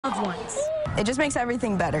loved ones. It just makes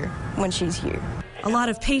everything better when she's here. A lot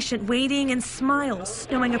of patient waiting and smiles,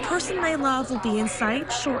 knowing a person they love will be in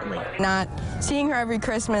sight shortly. Not seeing her every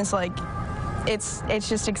Christmas, like, it's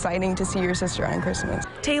just exciting to see your sister on Christmas.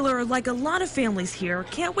 Taylor, like a lot of families here,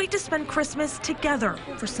 can't wait to spend Christmas together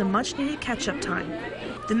for some much-needed catch-up time.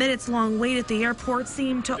 The minutes-long wait at the airport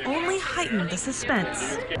seemed to only heighten the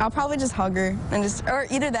suspense. I'll probably just hug her and or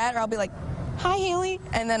either that or I'll be like, "Hi, Haley,"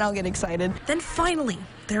 and then I'll get excited. Then finally,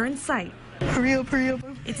 they're in sight. Hurry up, hurry up.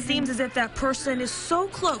 It seems as if that person is so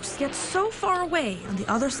close, yet so far away on the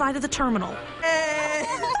other side of the terminal. Hey.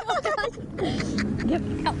 Yep.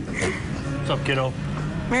 What's up, kiddo?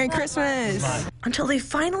 Merry Christmas. Bye. Until they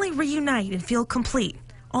finally reunite and feel complete,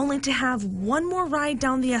 only to have one more ride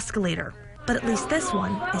down the escalator. But at least this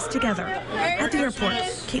one is together. At the airport,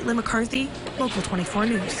 Caitlin McCarthy, Local 24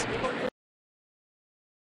 News.